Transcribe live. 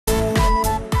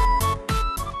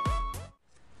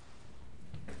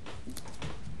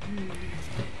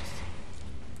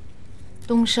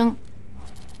东升。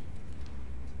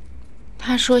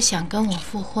他说想跟我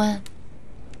复婚。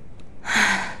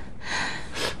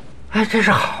哎，这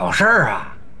是好事儿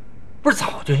啊，不是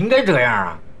早就应该这样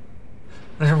啊？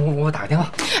那是我打个电话。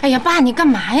哎呀，爸，你干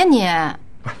嘛呀你？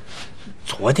不是，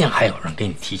昨天还有人给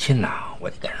你提亲呢，我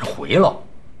得给人回喽。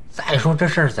再说这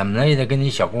事儿怎么的也得跟你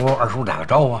小姑二叔打个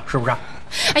招呼啊，是不是？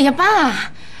哎呀，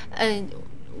爸，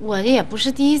我也不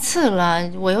是第一次了，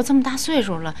我又这么大岁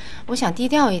数了，我想低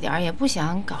调一点，也不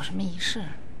想搞什么仪式。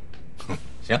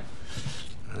行，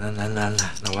那咱们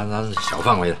小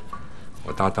范围的，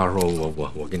我到时候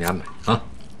我给你安排啊。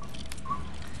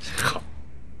好。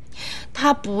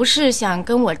他不是想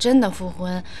跟我真的复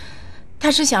婚，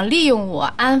他是想利用我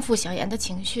安抚小妍的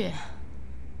情绪。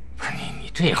不是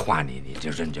你这话你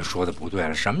就说的不对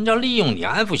了。什么叫利用你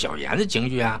安抚小妍的情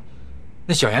绪啊？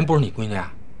那小妍不是你闺女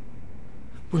啊？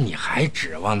不是你还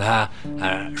指望她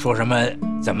说什么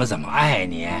怎么爱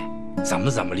你，怎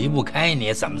么离不开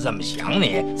你，怎么想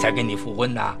你才跟你复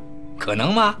婚的？可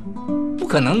能吗？不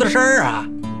可能的事儿啊！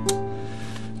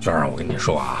娟儿，我跟你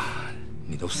说啊，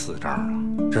你都4张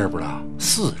了，知不知道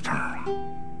？4张了，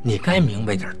你该明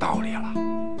白点道理了。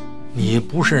你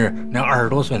不是那20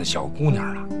多岁的小姑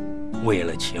娘了，为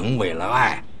了情为了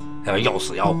爱，要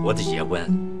死要活的结婚，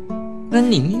那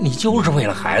你就是为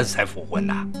了孩子才复婚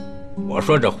的。我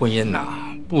说这婚姻呐，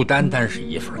不单单是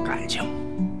一份感情，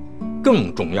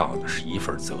更重要的是一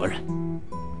份责任。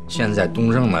现在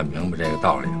东升呢明白这个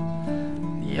道理了，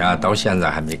你呀到现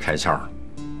在还没开窍呢。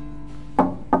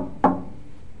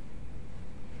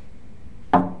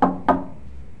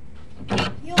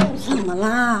又怎么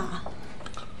啦？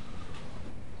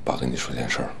爸跟你说件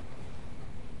事儿。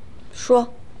说。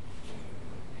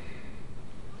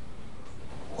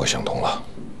我想通了，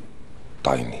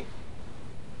答应你，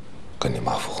跟你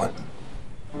妈复婚。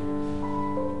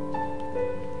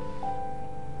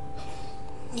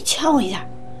你掐我一下。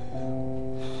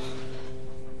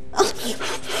啊！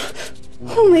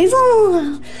我没做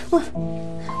梦啊！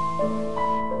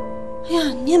哎呀，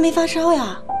你也没发烧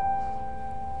呀？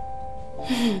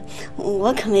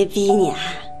我可没逼你啊。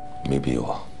没逼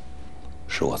我，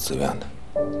是我自愿的，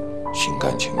心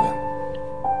甘情愿。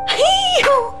哎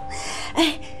呦，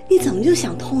哎，你怎么就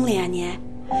想通了呀你？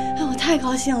哎，我太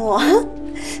高兴了，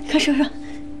快说说。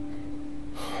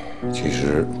其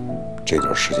实这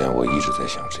段时间我一直在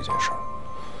想这件事儿。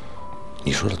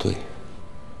你说的对，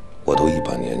我都一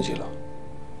把年纪了，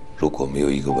如果没有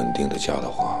一个稳定的家的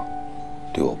话，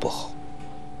对我不好，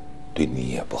对你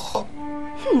也不好。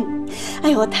哼，哎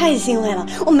呦，我太欣慰了，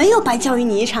我没有白教育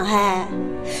你一场。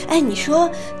哎，你说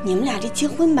你们俩这结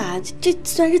婚吧，这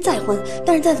虽然是再婚，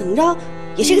但是再怎么着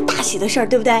也是一个大喜的事儿，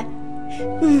对不对？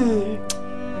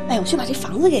哎，我去把这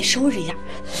房子给收拾一下。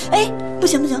哎，不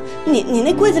行，你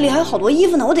那柜子里还有好多衣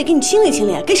服呢，我得给你清理清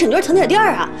理，给沈娟腾点地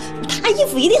儿啊。她衣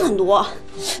服一定很多。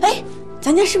哎，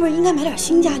咱家是不是应该买点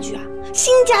新家具啊？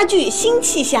新家具，新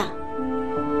气象。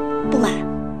不买？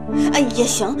哎，也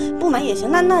行，不买也行。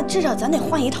那至少咱得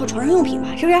换一套床上用品吧，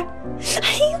是不是？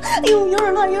哎呦，有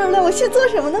点乱，我先做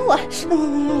什么呢？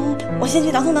我先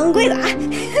去倒腾柜子啊。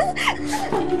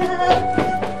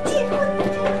结婚。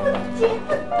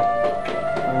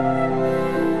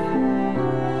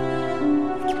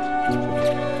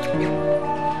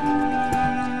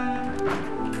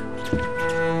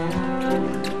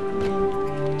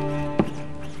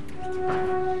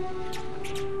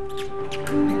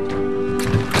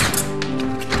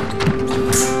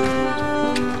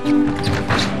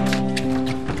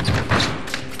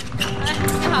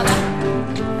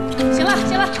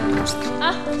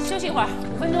休息一会儿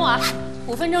，5分钟啊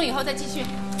，5分钟以后再继续。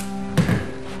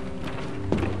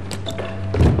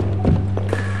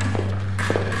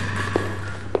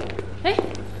哎，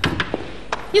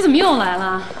你怎么又来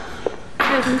了？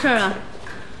还有什么事儿啊？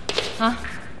啊？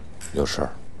有事儿。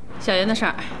小妍的事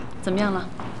儿，怎么样了？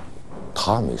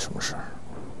他没什么事儿。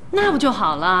那不就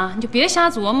好了？你就别瞎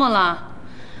琢磨了。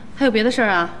还有别的事儿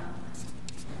啊？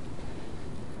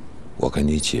我跟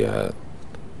你姐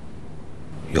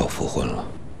要复婚了。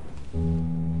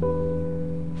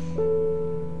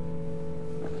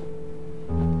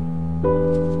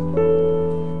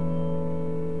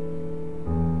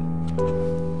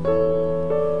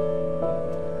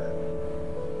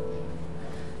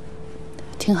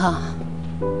挺好。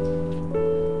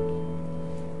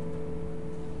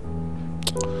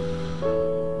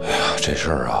哎呀，这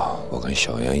事儿啊，我跟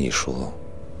小妍一说，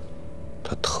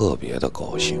她特别的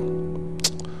高兴。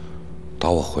打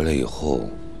我回来以后，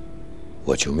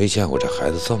我就没见过这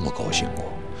孩子这么高兴过。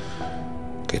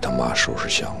给他妈收拾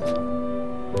箱子，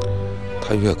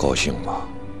他越高兴吧，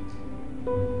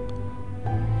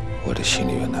我这心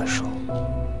里越难受。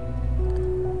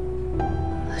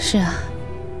是啊，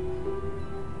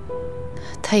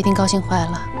他一定高兴坏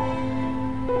了。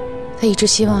他一直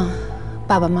希望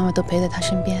爸爸妈妈都陪在他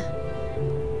身边，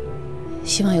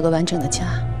希望有个完整的家。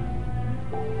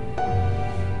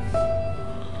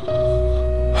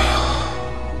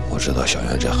我知道小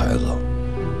妍这孩子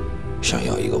想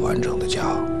要一个完整的家，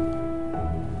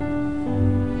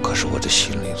可是我这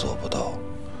心里做不到，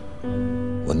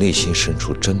我内心深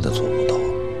处真的做不到。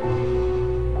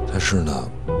但是呢，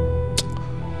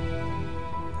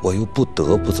我又不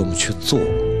得不这么去做。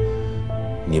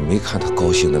你没看他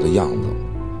高兴那个样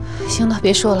子。行了，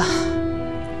别说了，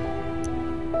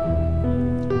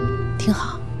挺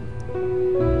好，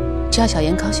只要小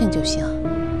妍高兴就行，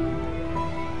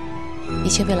一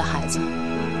切为了孩子。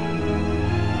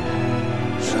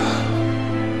是啊，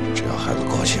只要孩子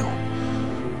高兴，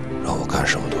让我干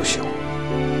什么都行。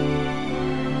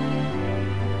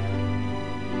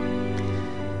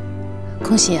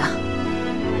恭喜啊！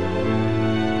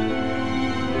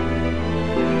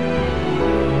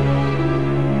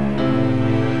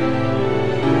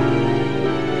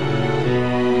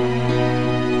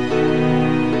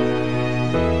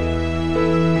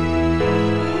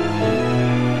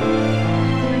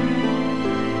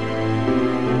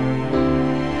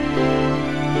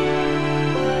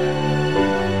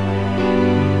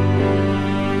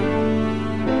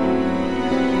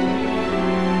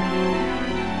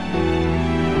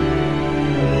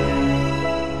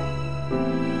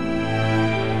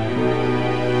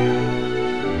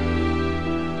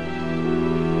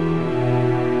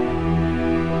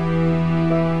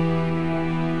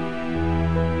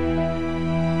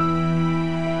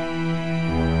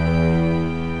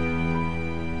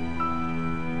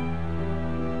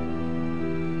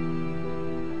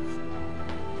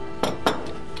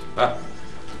来，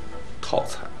套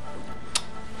餐。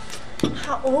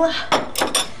好啊。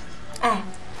哎，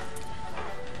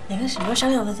你跟沈哥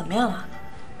商量的怎么样了？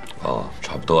哦，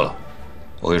差不多了。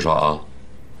我跟你说啊，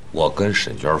我跟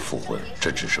沈娟复婚，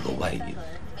这只是个外因，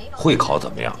会考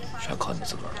怎么样，全靠你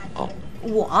自个儿了啊。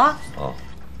我啊，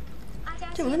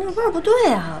这我跟那个味儿不对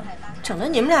啊，整的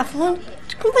你们俩复婚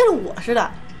跟为了我似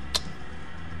的。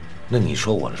那你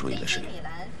说我是为了谁？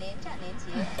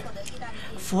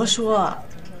佛说，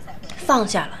放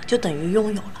下了就等于拥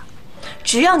有了。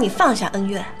只要你放下恩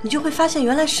怨，你就会发现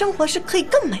原来生活是可以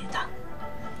更美的。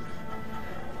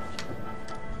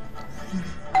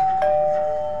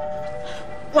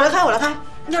我来开，我来开。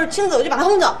要是亲走，我就把他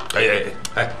轰走。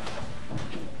哎，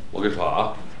我跟你说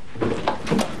啊，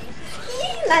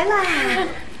咦，来啦！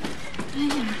哎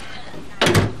呀，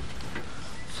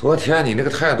昨天你那个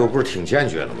态度不是挺坚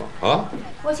决的吗？啊？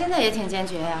我现在也挺坚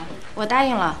决呀，我答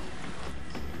应了。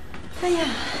哎呀，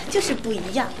就是不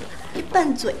一样，一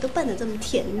拌嘴都拌得这么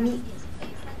甜蜜。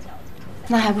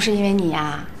那还不是因为你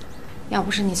呀？要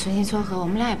不是你存心撮合，我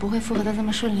们俩也不会复合得这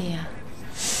么顺利呀。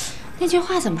那句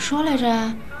话怎么说来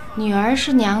着？女儿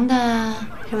是娘的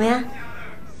什么呀？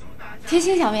贴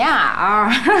心小棉袄。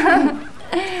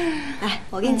来，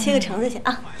我给你切个橙子去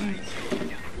啊。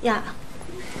呀，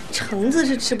橙子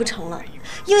是吃不成了，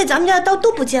因为咱们家的刀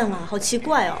都不见了，好奇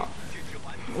怪哦。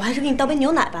我还是给你倒杯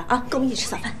牛奶吧啊，跟我们一起吃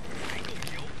早饭。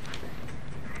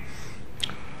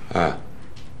哎，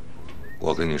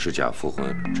我跟你是假复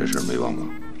婚，这事没忘吧？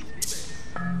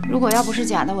如果要不是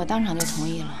假的，我当场就同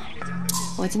意了。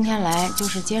我今天来就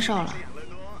是接受了。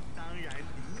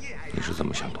你是怎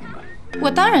么想通的？我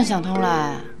当然想通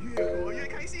了。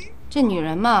这女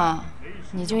人嘛，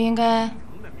你就应该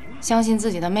相信自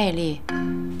己的魅力，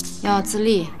要自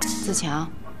立自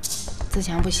强，自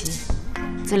强不息，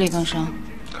自力更生。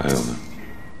还有呢？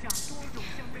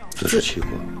自食其果。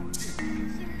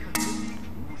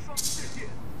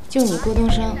就你郭东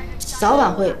升，早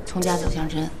晚会从家走向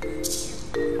真。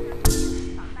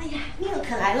哎呀，命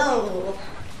可来喽！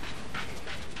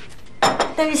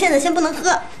但是现在先不能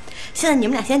喝，现在你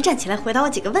们俩先站起来回答我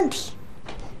几个问题。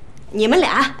你们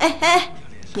俩，哎，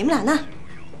你们俩呢？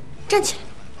站起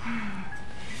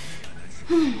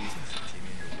来。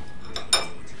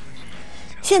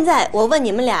现在我问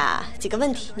你们俩几个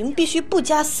问题，你们必须不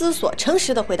加思索、诚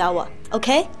实的回答我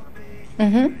 ，OK？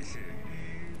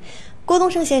 郭东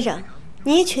升先生，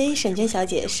你娶沈娟小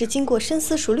姐是经过深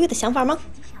思熟虑的想法吗？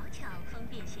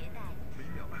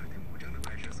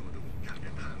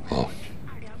哦。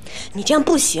你这样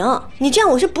不行，你这样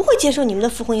我是不会接受你们的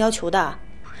复婚要求的。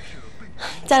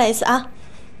再来一次啊，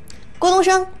郭东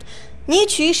升，你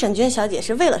娶沈娟小姐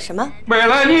是为了什么？为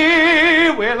了你，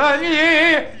为了你。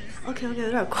OK，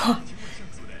 有点过。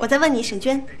我再问你，沈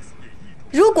娟，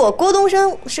如果郭东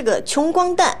升是个穷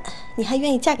光蛋，你还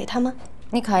愿意嫁给他吗？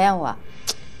你考验我，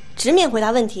直面回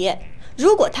答问题。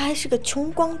如果他还是个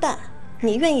穷光蛋，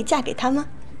你愿意嫁给他吗？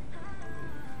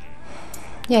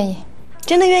愿意。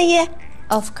真的愿意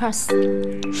 ？Of course。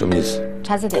什么意思？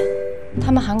查字典，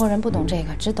他们韩国人不懂这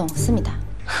个，只懂思密达。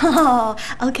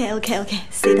OK，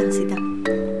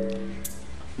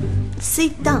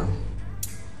 sit down，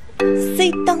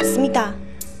思密达。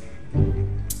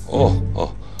哦，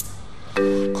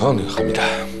감사합니다。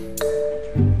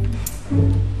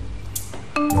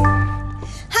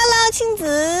Hello， 青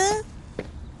子。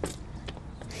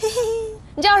嘿嘿，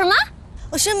你叫什么？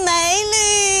我是美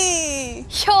女。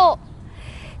哟，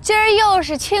今儿又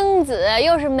是青子，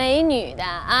又是美女的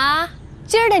啊！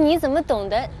今儿的你怎么懂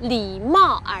得礼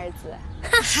貌二字？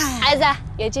孩子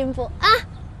有进步啊！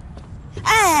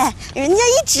哎，人家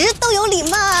一直都有礼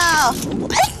貌。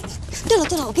哎，对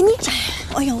了，我跟你讲，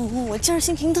哎呦，我今儿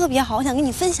心情特别好，我想跟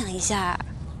你分享一下。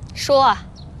说，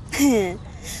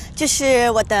就是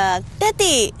我的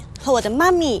daddy 和我的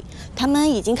妈咪，他们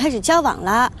已经开始交往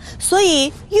了，所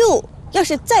以 you 要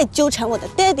是再纠缠我的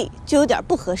daddy， 就有点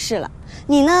不合适了。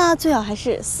你呢，最好还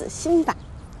是死心吧。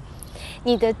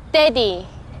你的 daddy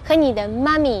和你的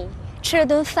妈咪吃了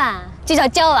顿饭就叫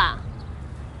交往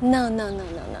 ？No。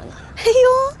哎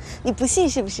呦，你不信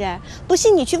是不是？不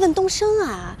信你去问东升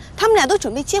啊，他们俩都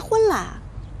准备结婚啦。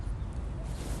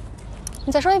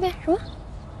你再说一遍什么？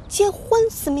结婚，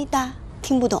思密达，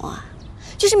听不懂啊？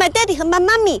就是 my daddy 和 my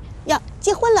mommy 要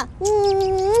结婚了。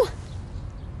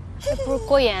这不是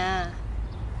郭岩，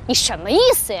你什么意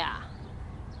思呀？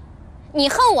你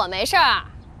恨我没事儿？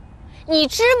你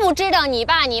知不知道你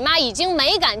爸你妈已经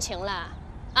没感情了？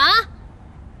啊？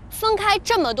分开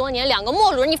这么多年，两个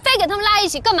陌路人，你非给他们拉一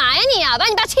起干嘛呀你啊？把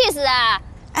你爸气死啊！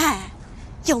哎，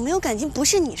有没有感情不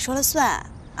是你说了算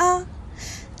啊？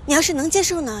你要是能接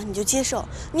受呢，你就接受；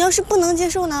你要是不能接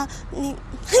受呢，你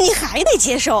还得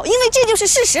接受，因为这就是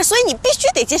事实，所以你必须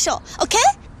得接受。OK？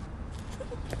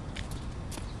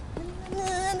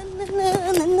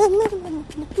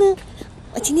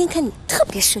 我今天看你特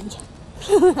别顺眼。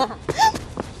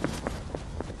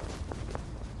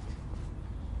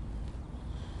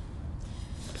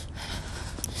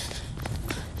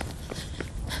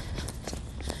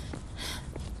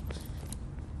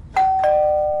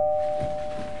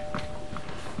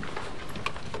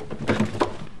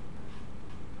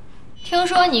听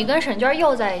说你跟沈娟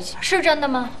又在一起，是真的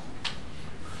吗？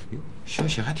哟，消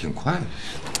息还挺快的。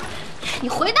你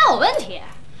回答我问题，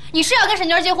你是要跟沈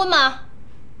娟结婚吗？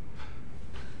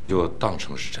就当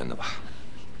成是真的吧。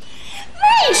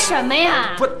为什么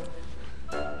呀？不，你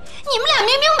们俩明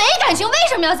明没感情，为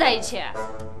什么要在一起？哎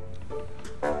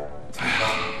呀，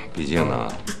毕竟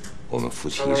呢，我们夫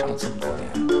妻一场这么多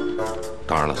年，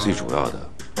当然了，最主要的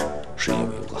是因为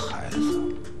有个孩子。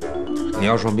你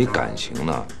要说没感情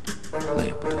呢，那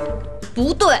也不对。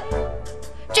不对，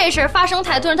这事儿发生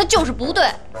太突然，它就是不对。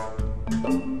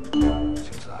青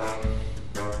子啊，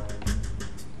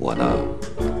我呢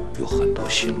有很多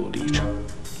心路历程，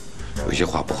有些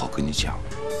话不好跟你讲，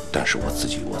但是我自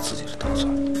己有我自己的打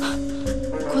算。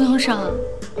郭东升，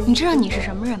你知道你是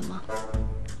什么人吗？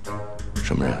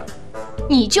什么人？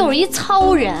你就是一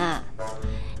糙人，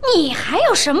你还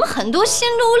有什么很多心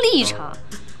路历程？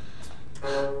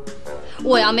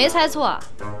我要没猜错，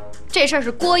这事儿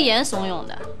是郭岩怂恿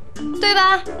的，对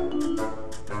吧？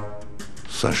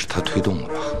算是他推动了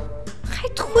吧？还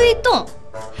推动？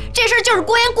这事儿就是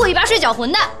郭岩故意把水搅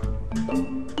浑的。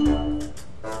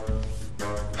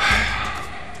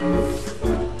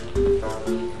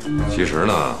其实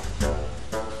呢，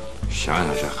想想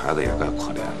这孩子也怪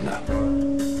可怜的，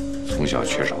从小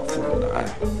缺少父母的爱，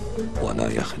我呢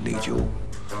也很内疚。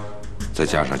再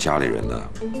加上家里人呢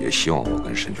也希望我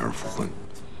跟沈娟复婚，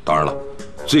当然了，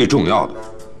最重要的，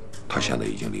他现在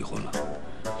已经离婚了。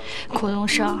郭东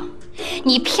升，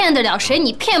你骗得了谁？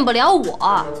你骗不了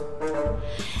我。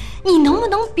你能不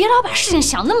能别老把事情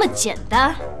想那么简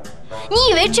单？你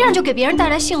以为这样就给别人带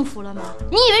来幸福了吗？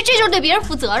你以为这就是对别人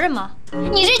负责任吗？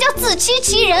你这叫自欺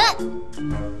欺人。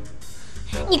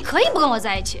你可以不跟我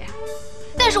在一起，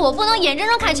但是我不能眼睁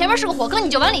睁看前面是个火坑你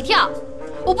就往里跳，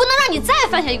我不能让你再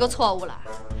犯下一个错误了，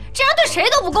这样对谁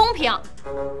都不公平。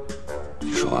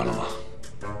你说完了吗？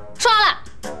说完了。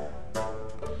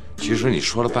其实你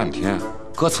说了半天，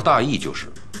歌词大意就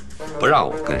是不让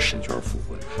我跟沈娟复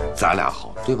婚，咱俩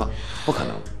好，对吧？不可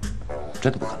能，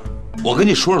真的不可能。我跟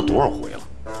你说了多少回了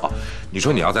啊！你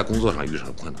说你要在工作上遇上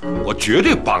困难，我绝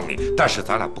对帮你，但是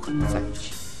咱俩不可能在一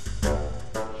起。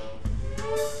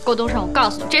郭东升，我告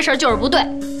诉你，这事儿就是不对，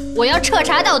我要彻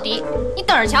查到底，你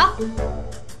等着瞧。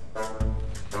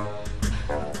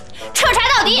彻查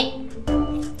到底。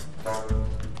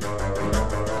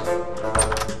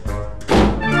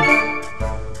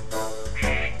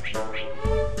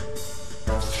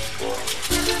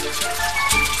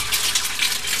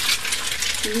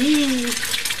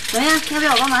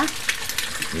啊？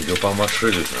你就帮忙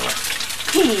吃就行了。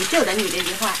嘿，就等你这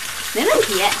句话，没问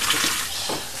题。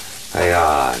哎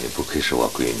呀，你不愧是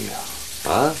我闺女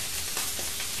啊！啊，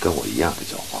跟我一样的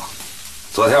狡猾。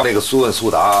昨天那个速问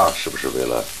速答，是不是为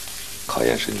了考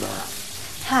验沈娟？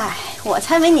嗨，我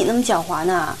才没你那么狡猾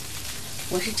呢。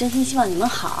我是真心希望你们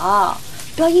好，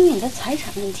不要因为你的财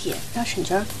产问题让沈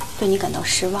娟对你感到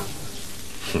失望。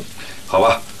哼，好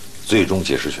吧，最终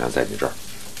解释权在你这儿，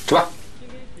吃吧。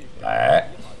来，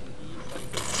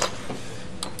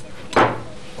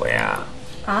国妍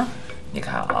啊，你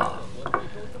看啊，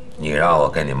你让我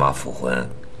跟你妈复婚，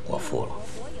我复了，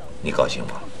你高兴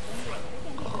吗？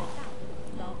啊，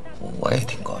我也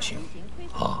挺高兴，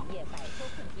啊，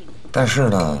但是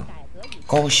呢，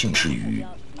高兴之余，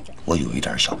我有一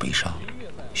点小悲伤，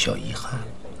小遗憾。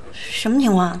什么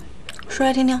情况？说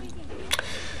来听听。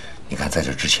你看，在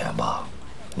这之前吧，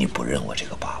你不认我这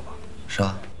个爸爸，是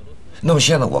吧？那么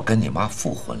现在我跟你妈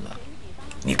复婚了，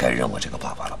你该认我这个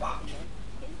爸爸了吧？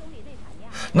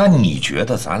那你觉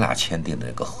得咱俩签订的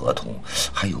这个合同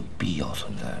还有必要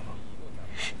存在吗？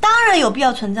当然有必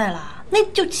要存在了，那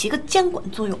就起个监管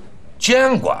作用。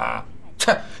监管？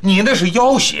切，你那是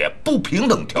要挟不平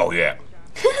等条约。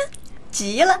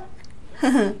急了，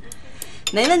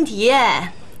没问题，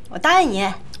我答应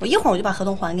你，我一会儿我就把合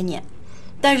同还给你。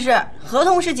但是合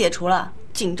同是解除了，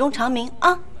警钟长鸣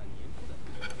啊！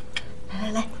来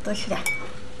来来，多吃点。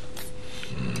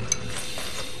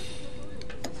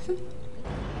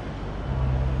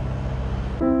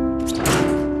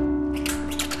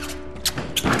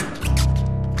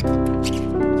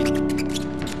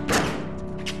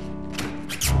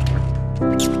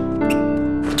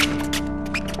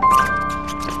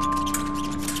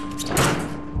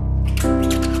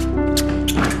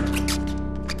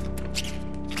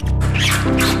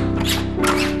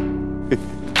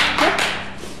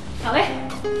小薇，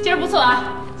今儿不错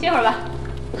啊，歇会儿吧。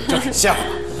就是歇会儿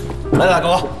吧。来，大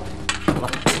哥，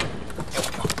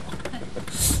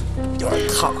有点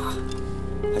烫啊，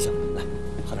还行，来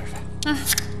喝点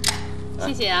水。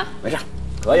谢谢啊。没事，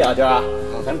可以啊，今儿啊，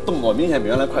咱动作明显比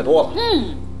原来快多了。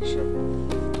是，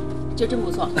今儿真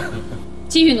不错，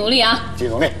继续努力啊！继续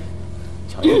努力。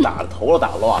瞧你打的头都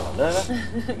打乱了，来来，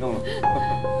弄弄。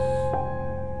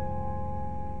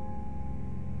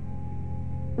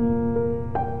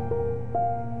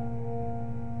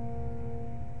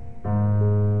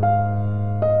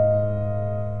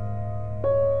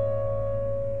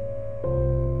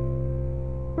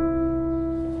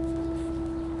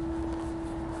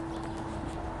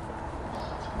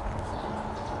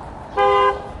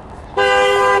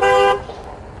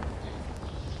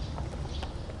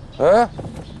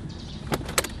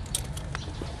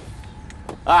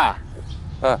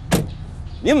哎，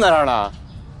你怎么在这儿呢？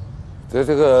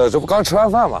这不刚吃完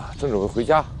饭吗？正准备回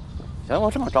家。行，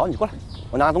我正好找你，过来，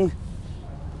我拿东西。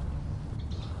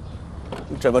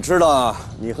这不知道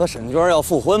你和沈娟要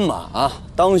复婚嘛？啊，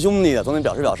当兄弟的总得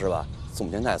表示表示吧，送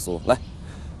钱太俗。来，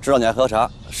知道你爱喝茶，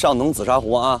上等紫砂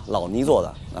壶啊，老泥做的。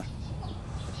啊，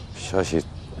消息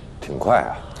挺快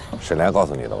啊，沈莲告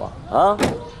诉你的吧？啊，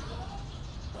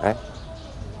哎，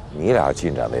你俩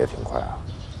进展的也挺快啊。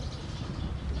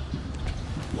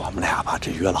我们俩吧，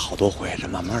这约了好多回，这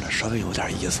慢慢的稍微有点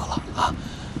意思了啊。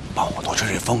帮我多吹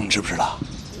吹风，你知不知道？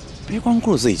别光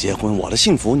顾着自己结婚，我的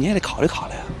幸福你也得考虑考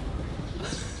虑啊。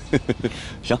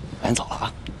行，我先走了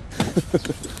啊。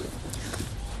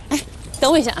哎，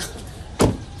等我一下啊，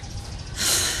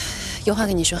有话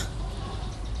跟你说。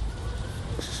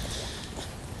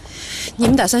你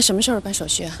们打算什么时候办手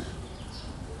续啊？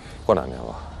过2年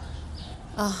吧。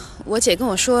啊，我姐跟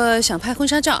我说想拍婚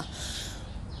纱照，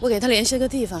我给她联系了个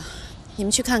地方，你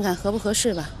们去看看合不合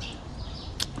适吧。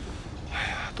哎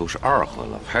呀，都是2婚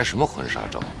了，拍什么婚纱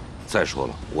照？再说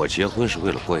了，我结婚是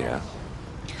为了郭妍。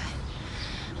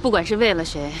不管是为了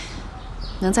谁，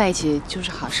能在一起就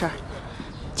是好事儿。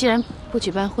既然不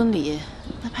举办婚礼，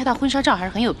那拍到婚纱照还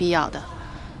是很有必要的，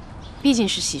毕竟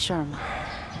是喜事儿嘛。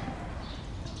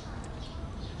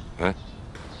哎，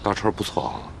大川不错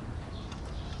啊。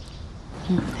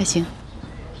还行。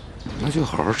那就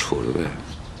好好处着呗。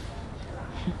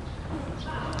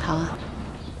好啊。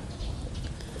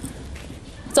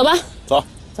走吧。走。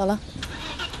走了。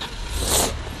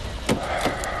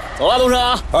走了，东升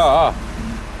啊。啊。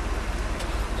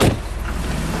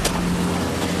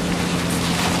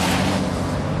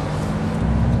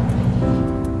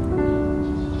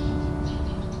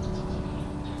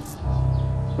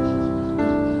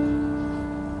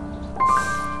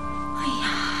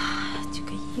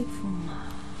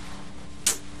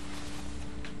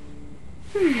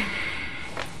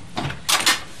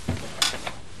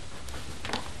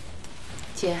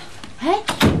姐，哎，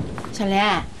小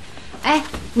莲，哎，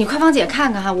你快帮姐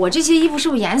看看哈，我这些衣服是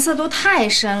不是颜色都太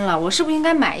深了？我是不是应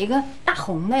该买一个大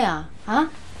红的呀？啊，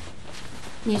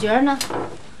你觉得呢？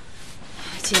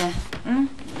姐，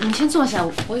你先坐下，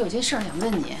我有件事想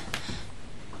问你。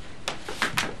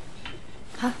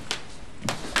好。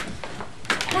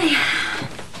哎呀，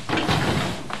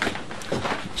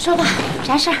说吧，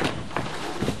啥事儿？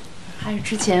还是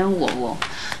之前我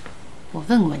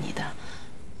问过你的。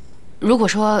如果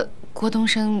说郭东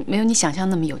升没有你想象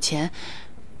那么有钱，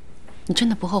你真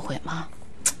的不后悔吗？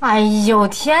哎呦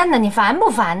天哪，你烦不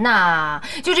烦呐？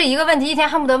就这一个问题，一天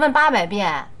恨不得问800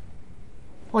遍。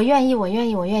我愿意，我愿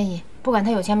意，我愿意，不管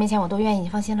他有钱没钱，我都愿意，你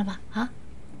放心了吧？啊？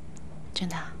真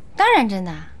的？当然真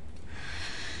的。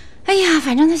哎呀，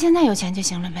反正他现在有钱就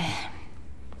行了呗。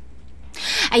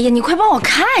哎呀，你快帮我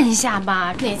看一下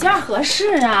吧，哪件合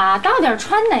适啊？到底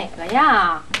穿哪个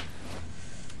呀？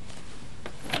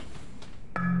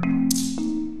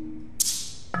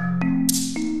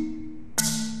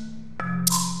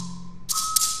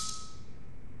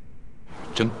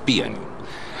真别扭，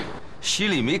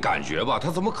心里没感觉吧？他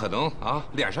怎么可能啊？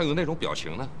脸上有那种表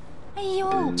情呢？哎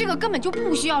呦，这个根本就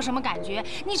不需要什么感觉，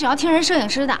你只要听人摄影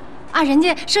师的啊，人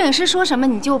家摄影师说什么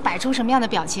你就摆出什么样的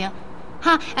表情，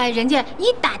哈，人家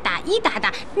一打打，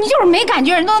你就是没感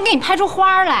觉，人都能给你拍出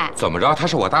花来。怎么着？他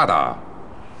是我大大。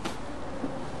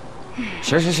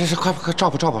行，快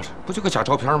照吧，不就个假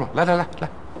照片吗？来。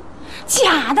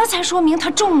假的才说明它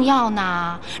重要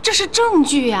呢，这是证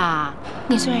据呀。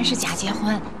你虽然是假结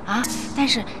婚啊，但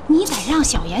是你得让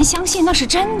小妍相信那是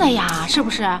真的呀，是不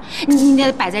是？你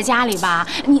得摆在家里吧，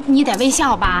你得微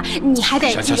笑吧，你还得……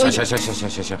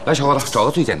行，来，小伙子，找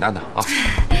个最简单的啊。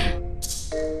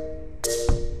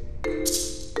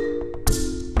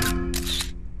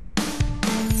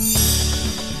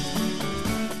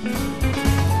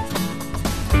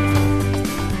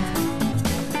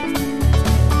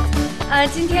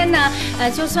今天呢，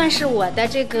就算是我的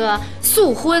这个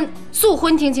素荤，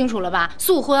听清楚了吧？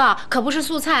素荤啊，可不是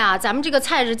素菜啊，咱们这个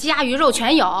菜是鸡鸭鱼肉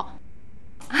全有。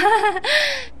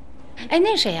哎，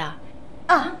那谁呀？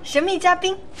啊，神秘嘉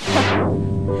宾，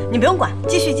你不用管，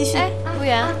继续。哎，服务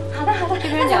员，好的，这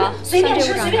瓶酒随便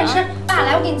吃。爸，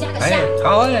来，我给你加个虾。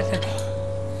好嘞。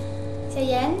小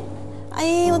妍，阿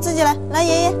姨，我自己来，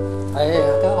爷爷。哎，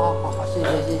好，谢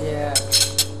谢。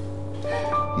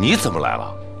你怎么来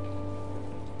了？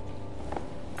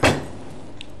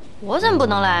我怎么不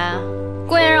能来啊？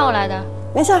郭妍让我来的。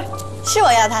没事儿，是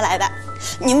我要他来的。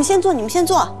你们先坐。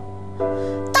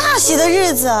大喜的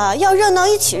日子要热闹，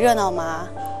一起热闹嘛。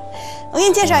我给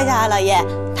你介绍一下啊，老爷，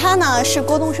他呢是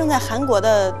郭东升在韩国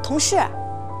的同事。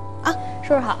啊，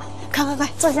叔叔好。快，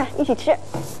坐下，一起吃。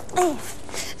哎，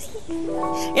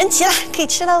人齐了，可以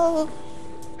吃喽。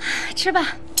吃吧。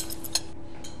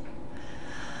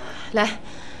来，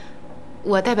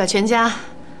我代表全家，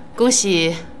恭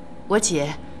喜我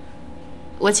姐。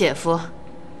我姐夫，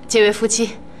这位夫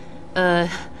妻，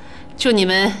祝你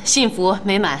们幸福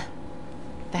美满。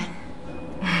来，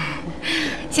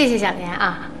谢谢小莲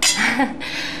啊。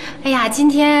哎呀，今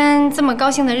天这么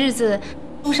高兴的日子，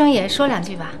东升也说2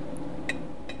句吧。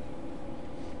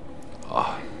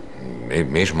啊，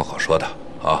没什么好说的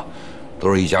啊，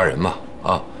都是一家人嘛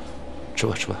啊，吃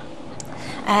吧。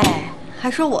哎，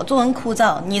还说我作文枯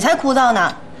燥，你才枯燥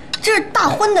呢。这是大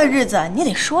婚的日子，你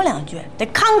得说2句，得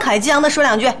慷慨激昂的说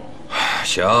2句。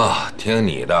行，听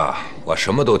你的，我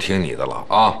什么都听你的了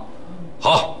啊。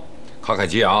好，慷慨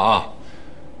激昂啊。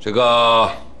这个，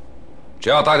只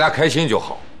要大家开心就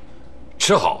好，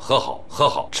吃好喝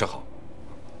好吃好。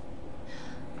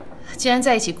既然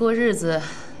在一起过日子，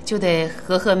就得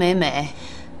和和美美，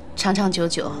长长久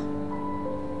久。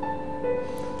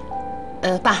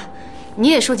爸，你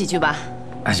也说几句吧。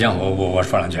行，我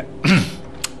说2句。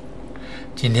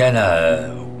今天呢，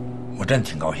我真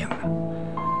挺高兴的。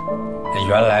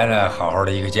原来呢，好好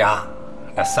的一个家，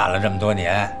那散了这么多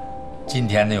年，今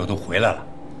天呢又都回来了。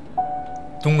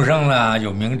东升呢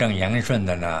又名正言顺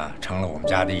的呢成了我们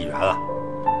家的一员了。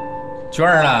娟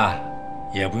儿呢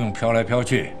也不用飘来飘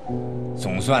去，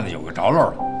总算是有个着落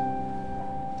了。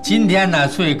今天呢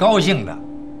最高兴的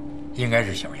应该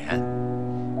是小妍，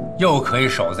又可以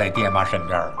守在爹妈身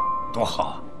边了，多好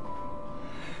啊！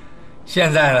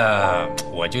现在呢，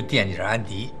我就惦记着安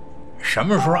迪，什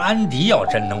么时候安迪要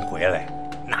真能回来，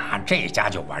那这家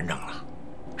就完整了，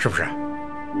是不是？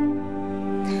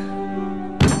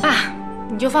爸，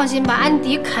你就放心吧，安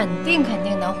迪肯定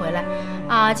能回来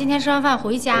啊！今天吃完饭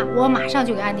回家，我马上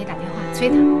就给安迪打电话催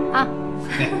他啊。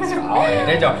好，你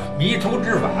这叫迷途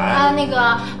知返啊！那个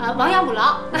亡羊补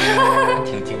牢。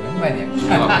挺明白你。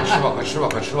快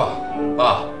吃吧！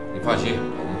啊，你放心，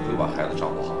我们会把孩子照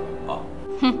顾好的啊。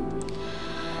哼，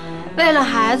为了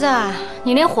孩子，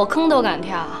你连火坑都敢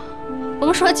跳，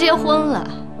甭说结婚了。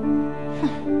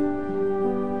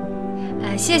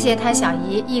谢谢他小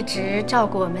姨一直照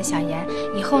顾我们小妍，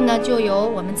以后呢就由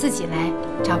我们自己来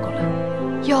照顾了。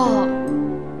哟，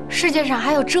世界上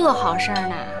还有这好事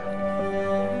呢！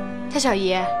他小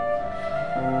姨，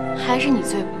还是你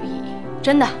最不易，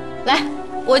真的。来，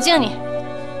我敬你。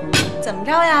怎么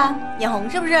着呀？眼红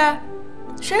是不是？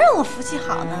谁让我福气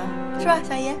好呢？是吧，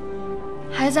小姨？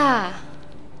孩子，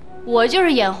我就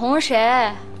是眼红谁，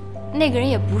那个人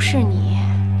也不是你。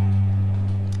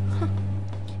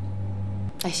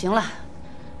哎，行了，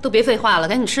都别废话了，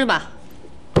赶紧吃吧。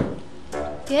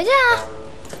别介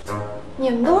啊，你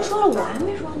们都说了，我还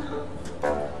没说呢。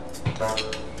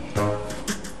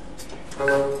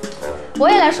我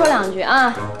也来说两句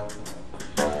啊。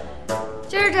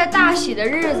今儿这大喜的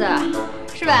日子，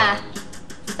是吧？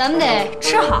咱们得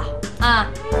吃好啊，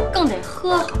更得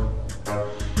喝好。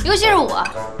尤其是我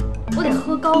得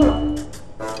喝高了，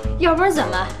要不然怎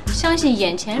么相信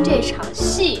眼前这场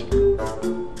戏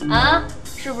呢？啊？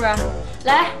是不是？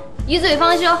来，一醉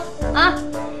方休啊！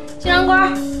新郎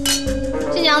官，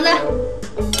新娘子，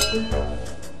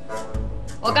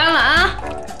我干了啊！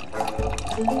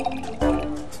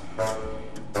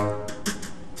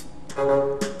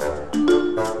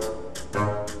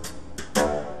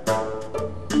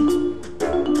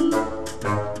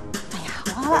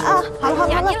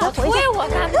推我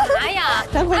干嘛呀？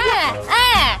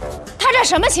哎，他这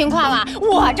什么情况啊？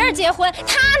我这儿结婚，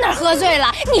他那儿喝醉了，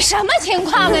你什么情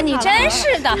况啊？你真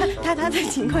是的。他的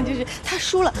情况就是他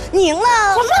输了，你赢了。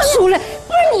什么输了？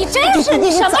不是你真是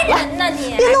你什么人呢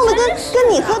你？别弄得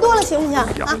跟你喝多了行不行？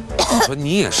啊！我说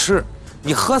你也是，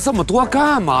你喝这么多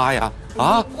干嘛呀？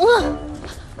啊？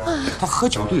他喝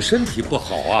酒对身体不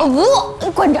好啊。不，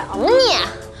馆长你，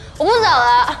我不走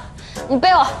了，你背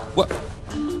我。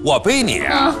我背你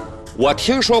啊！我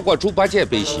听说过猪八戒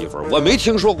背媳妇儿，我没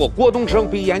听说过郭东升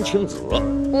背言情子。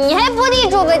你还不敌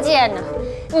猪八戒呢？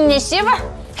你那媳妇儿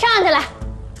上去了。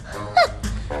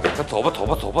那走吧。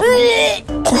别！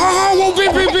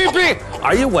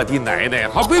哎呀，我的奶奶！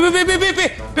好，别吐！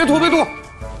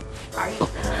哎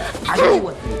呦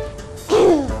我的！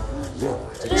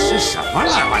这吃什么了？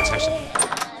我这是！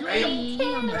哎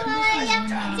呀！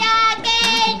嫁给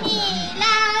你了！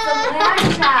怎么了？这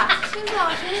是？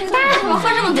他怎么喝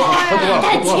这么多呀？他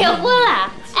结婚了。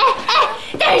哎，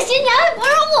但是新娘子不是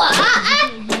我啊！哎，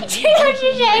知道是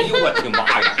谁吗？我的妈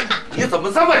呀！你怎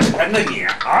么这么沉呢你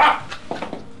啊？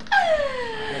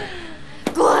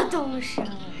郭东升，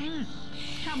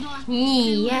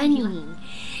你呀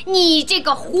你这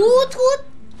个糊涂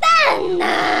蛋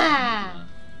呐！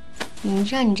你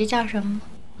知道你这叫什么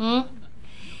吗？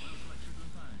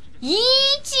一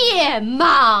介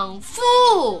莽夫，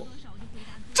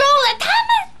中了他们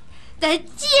的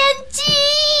奸计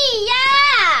呀！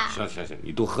行，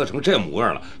你都喝成这模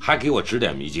样了，还给我指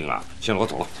点迷津啊？行了，我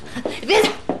走了。别走，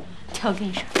我跟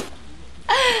你说，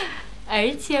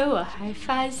而且我还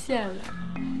发现了，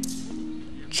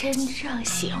真正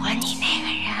喜欢你那个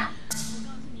人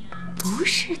不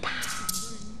是他，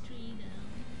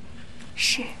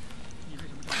是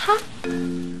他。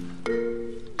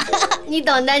你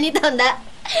懂的。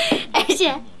而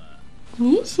且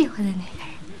你喜欢的那个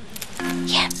人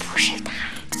也不是他，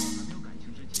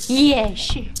也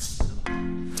是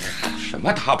什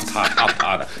么他不他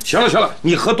的？行了，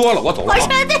你喝多了，我走了。我说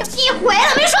的你回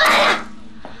了没说完呢。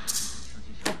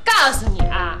我告诉你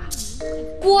啊，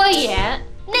郭妍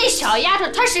那小丫头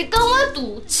她是跟我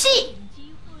赌气，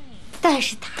但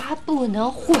是她不能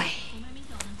毁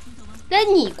了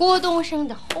你郭东升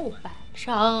的后半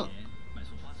生，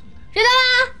知道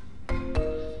吗？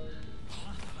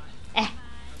哎，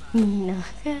你能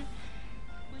跟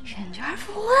沈娟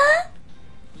复婚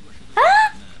啊？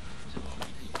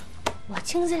我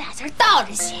青字俩字倒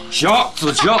着写。行，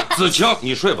子晴，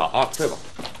你睡吧啊，睡吧。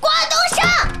郭东升，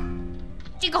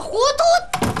这个糊涂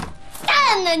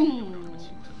蛋呢你！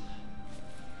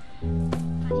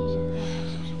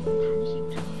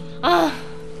啊！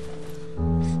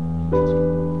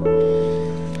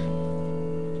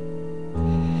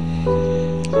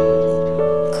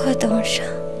郭东升，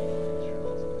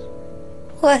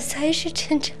我才是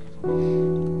真正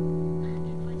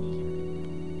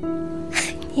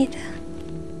爱你的。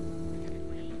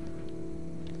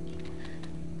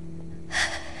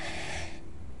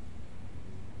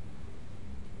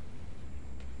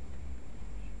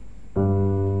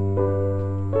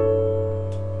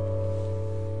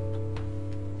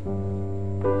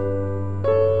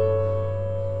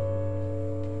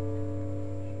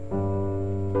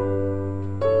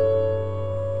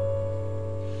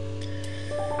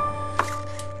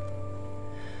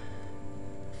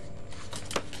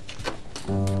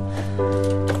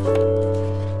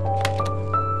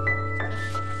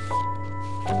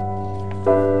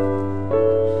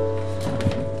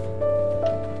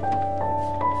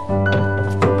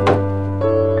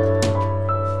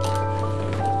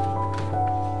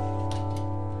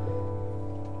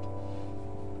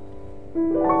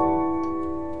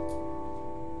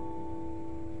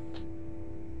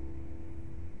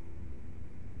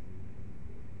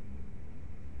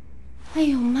哎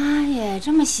呦妈耶，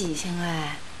这么喜庆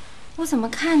哎！我怎么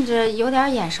看着有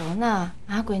点眼熟呢？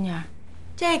啊，闺女，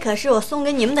这可是我送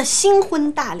给你们的新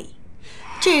婚大礼，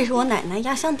这是我奶奶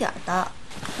压箱底儿的，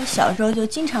我小时候就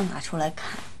经常拿出来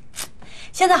看。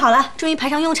现在好了，终于派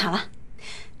上用场了。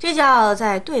这叫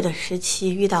在对的时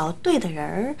期遇到对的人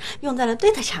儿，用在了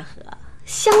对的场合，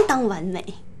相当完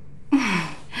美。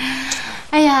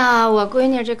哎呀，我闺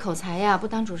女这口才呀，不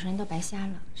当主持人都白瞎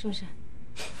了，是不是？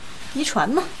遗传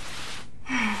嘛。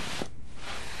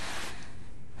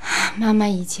妈妈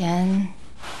以前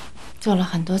做了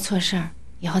很多错事儿，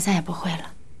以后再也不会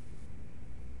了。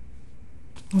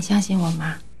你相信我妈？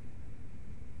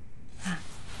啊？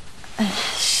哎，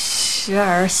时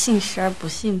而信，时而不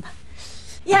信吧。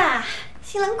呀，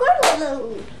新郎官来喽！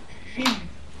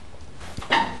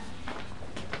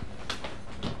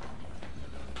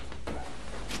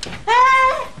哎，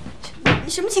你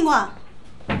什么情况？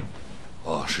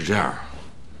哦，是这样。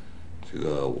这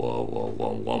个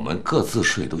我们各自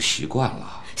睡都习惯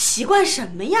了。习惯什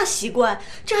么呀？习惯，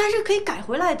这还是可以改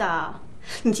回来的。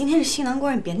你今天是新郎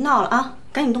官，你别闹了啊！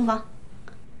赶紧洞房。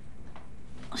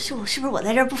是不是我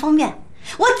在这儿不方便？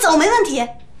我走没问题，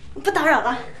不打扰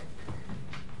了。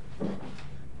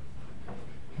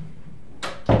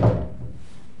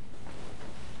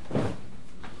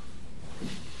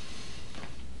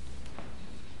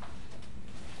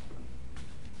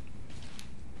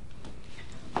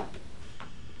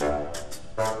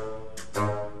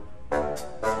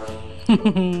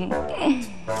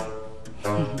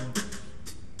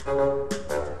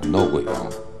闹鬼啊！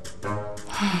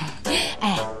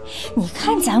哎，你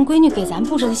看咱闺女给咱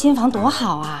布置的新房多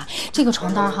好啊！这个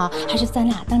床单哈，还是咱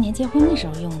俩当年结婚的时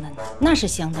候用的呢，那是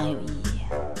相当有意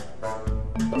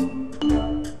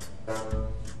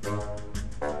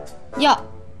义。哟，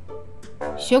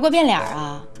学过变脸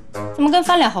啊？怎么跟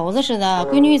翻脸猴子似的？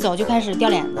闺女一走就开始掉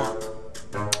脸子。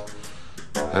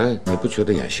哎，你不觉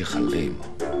得演戏很累吗？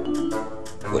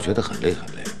我觉得很累很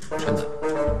累，真的。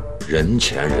人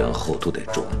前人后都得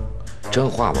装，真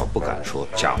话吧不敢说，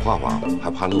假话吧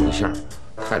还怕露了馅儿，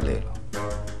太累了。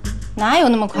哪有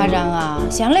那么夸张啊？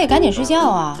嫌累赶紧睡觉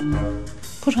啊！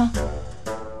铺床，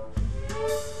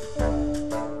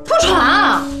铺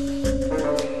床。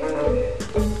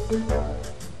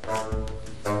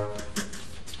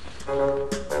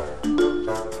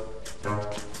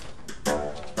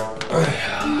哎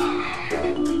呀，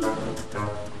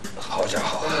好家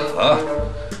伙啊！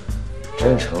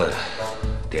真成了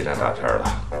谍战大片了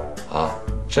啊！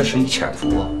这是一潜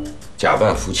伏啊，假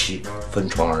扮夫妻分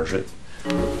床而睡。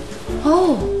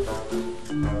哦，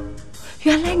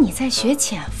原来你在学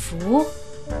潜伏。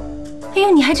哎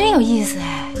呦，你还真有意思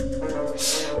哎！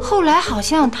后来好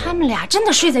像他们俩真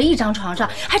的睡在一张床上，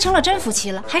还成了真夫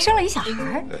妻了，还生了一小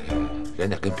孩。人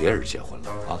家跟别人结婚了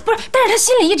啊！不是，但是他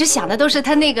心里一直想的都是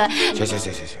他那个。行，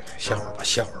歇会儿吧，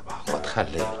歇会儿吧，我太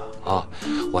累了啊！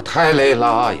我太累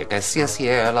了，也该歇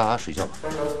歇了，睡觉吧。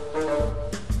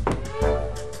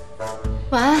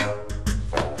晚安。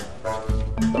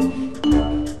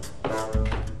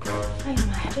哎呀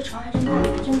妈呀，这床还真大，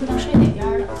真不知道睡哪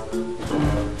边了。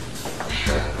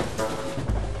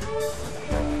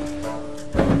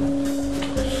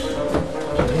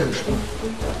那个什么，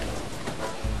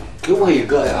给我一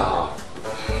个呀！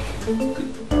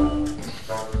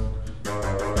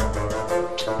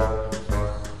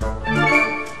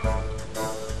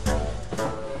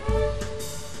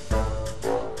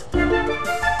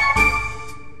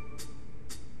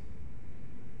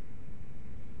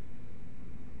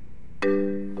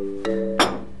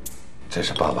这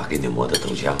是爸爸给你磨的豆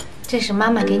浆，这是妈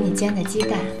妈给你煎的鸡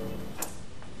蛋，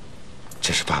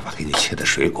这是爸爸给你切的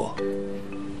水果，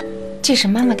这是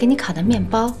妈妈给你烤的面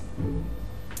包，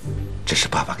这是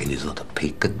爸爸给你做的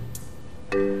培根，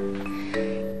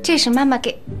这是妈妈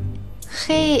给……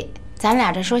嘿，咱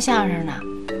俩这说相声呢，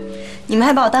你们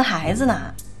还把我当孩子呢？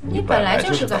你本来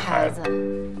就是个孩子。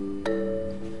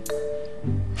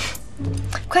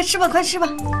快吃吧，快吃吧，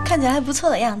看起来还不错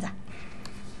的样子。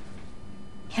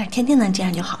要是天天能这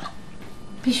样就好了。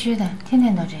必须的，天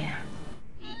天都这样。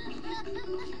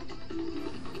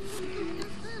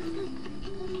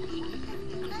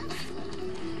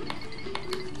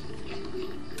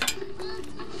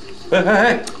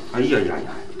哎呀，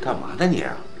干嘛呢你？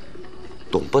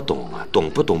懂不懂啊？懂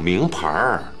不懂名牌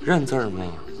儿？认字吗？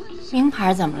名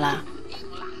牌怎么了？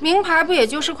名牌不也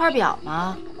就是块表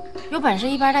吗？有本事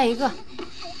一边带一个。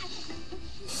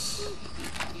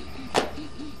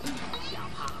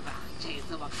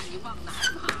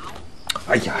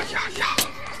哎呀！哎呀，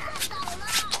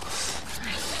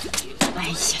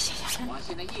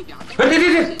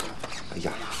别！哎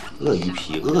呀，鳄鱼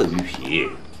皮！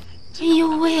哎呦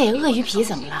喂，鳄鱼皮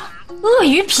怎么了？鳄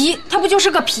鱼皮它不就是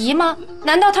个皮吗？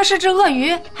难道它是只鳄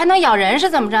鱼，还能咬人是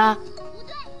怎么着？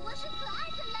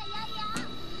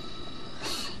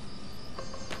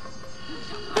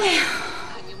哎呀，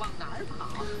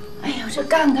哎呦，这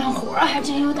干活还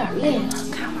真有点累了，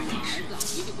看会儿电视，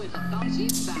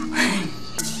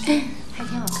还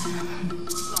挺好看。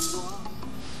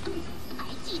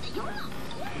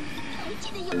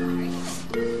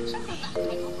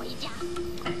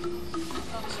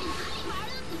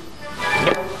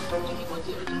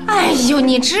哎呦，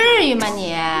你至于吗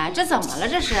你？这怎么了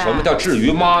这是？什么叫至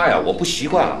于妈呀？我不习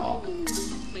惯啊！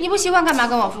你不习惯干嘛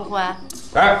跟我复婚？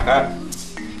哎，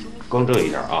更正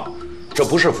一下啊，这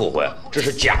不是复婚，这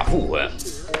是假复婚。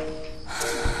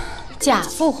假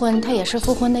复婚，它也是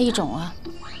复婚的一种啊。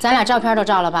咱俩照片都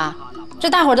照了吧？这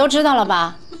大伙都知道了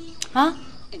吧？啊？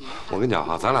我跟你讲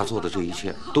哈，咱俩做的这一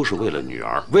切都是为了女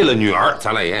儿，为了女儿，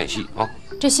咱俩演戏啊。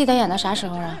这戏得演到啥时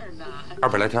候啊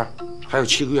？200来天，还有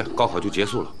7个月，高考就结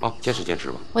束了啊！坚持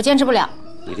吧。我坚持不了。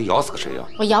你得咬死个谁呀？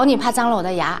我咬你，怕脏了我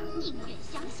的牙。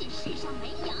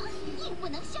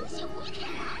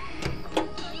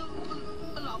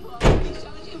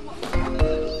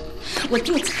我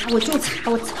就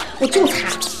擦，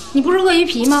你不是鳄鱼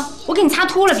皮吗？我给你擦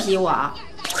秃了皮，我。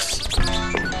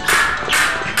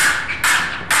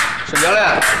沈教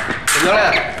练，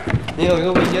您有一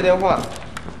个未接电话。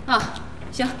啊，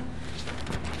行，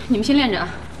你们先练着啊。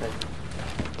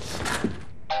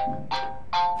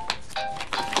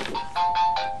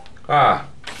啊，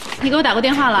你给我打过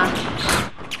电话了？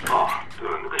哦，对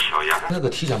了，那个小杨那个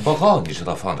体检报告，你知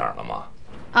道放哪儿了吗？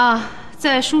啊，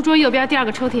在书桌右边第2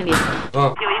个抽屉里。有一个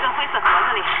灰色盒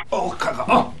子里。哦，我看看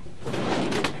啊。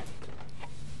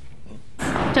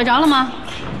找着了吗？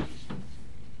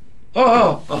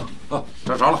哦，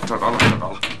找着了。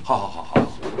好。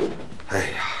哎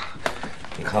呀，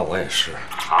你看我也是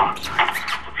啊，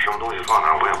什么东西放哪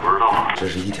儿我也不知道，真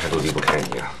是一天都离不开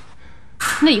你啊。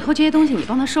那以后这些东西你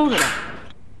帮他收着点。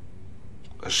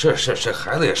是，这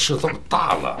孩子也是这么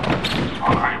大了，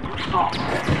放哪儿也不知道。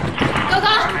高，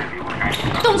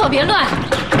动作别乱。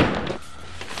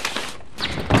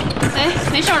哎，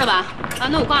没事了吧？啊，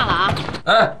那我挂了啊。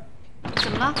哎，怎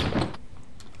么了？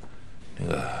那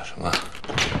个什么，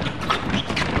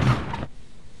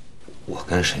我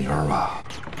跟沈渊吧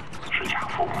是假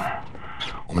复婚，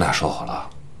我们俩说好了，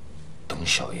等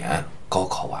小妍高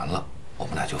考完了，我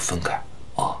们俩就分开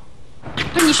啊。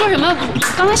不是你说什么？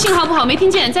刚才信号不好没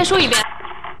听见，再说一遍。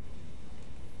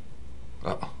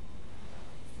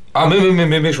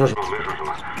没说什么。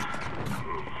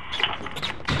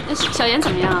那小妍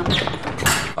怎么样？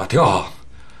啊，挺好。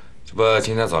这不，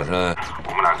今天早晨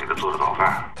我们俩给他做的早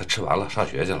饭，他吃完了，上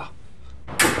学去了。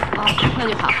哦，那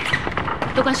就好，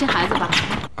多关心孩子吧。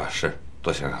啊，是，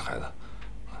多想想孩子。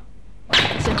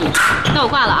行，那我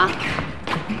挂了啊。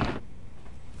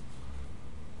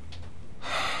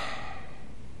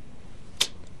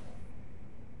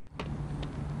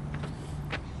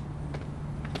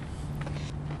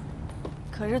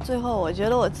可是最后，我觉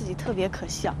得我自己特别可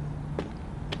笑。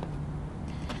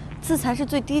自残是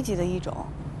最低级的一种，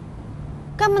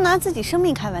干嘛拿自己生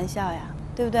命开玩笑呀？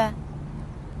对不对？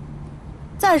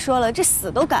再说了，这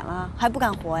死都敢了，还不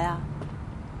敢活呀？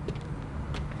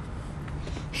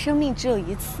生命只有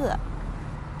一次，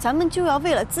咱们就要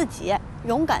为了自己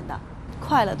勇敢的、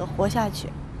快乐的活下去，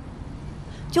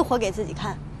就活给自己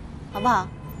看，好不好？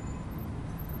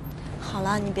好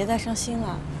了，你别再伤心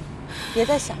了。别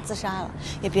再想自杀了，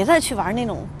也别再去玩那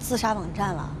种自杀网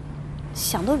站了，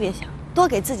想都别想，多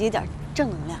给自己一点正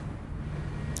能量。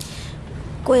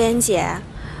郭妍姐，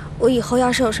我以后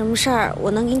要是有什么事儿，我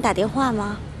能给你打电话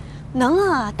吗？能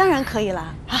啊，当然可以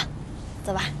了。好，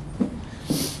走吧。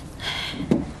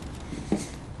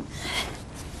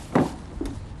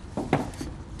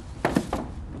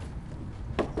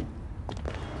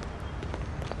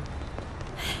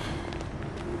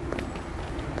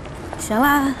行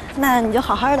啦，那你就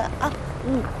好好的啊。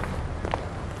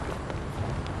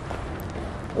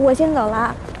我先走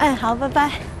了。哎，好，拜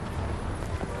拜。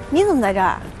你怎么在这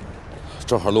儿？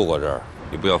正好路过这儿，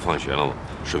你不要放学了吗？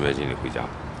顺便接你回家。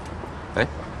哎，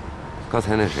刚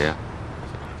才那谁呀？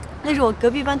那是我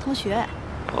隔壁班同学。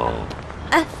哦。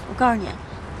哎，我告诉你，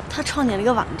他创建了一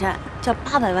个网站，叫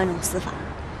800万种死法。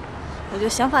我觉得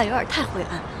想法有点太灰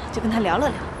暗了，就跟他聊了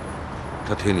聊。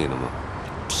他听你的吗？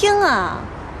听啊。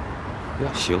呀，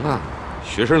行啊，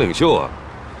学生领袖啊，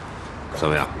怎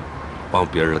么样？帮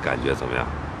别人的感觉怎么样？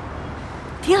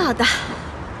挺好的。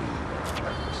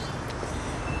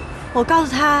我告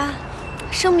诉他，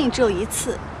生命只有一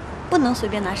次，不能随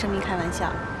便拿生命开玩笑。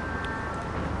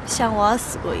像我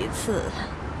死过一次，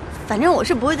反正我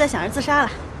是不会再想着自杀了。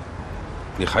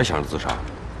你还想着自杀？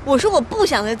我说我不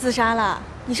想再自杀了，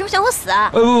你是不是想我死啊？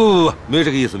不，没这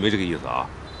个意思，没这个意思啊！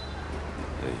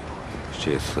哎呦，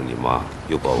这次你妈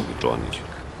又把我给装进去了。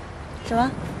什么？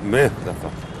没有，再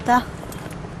放。走。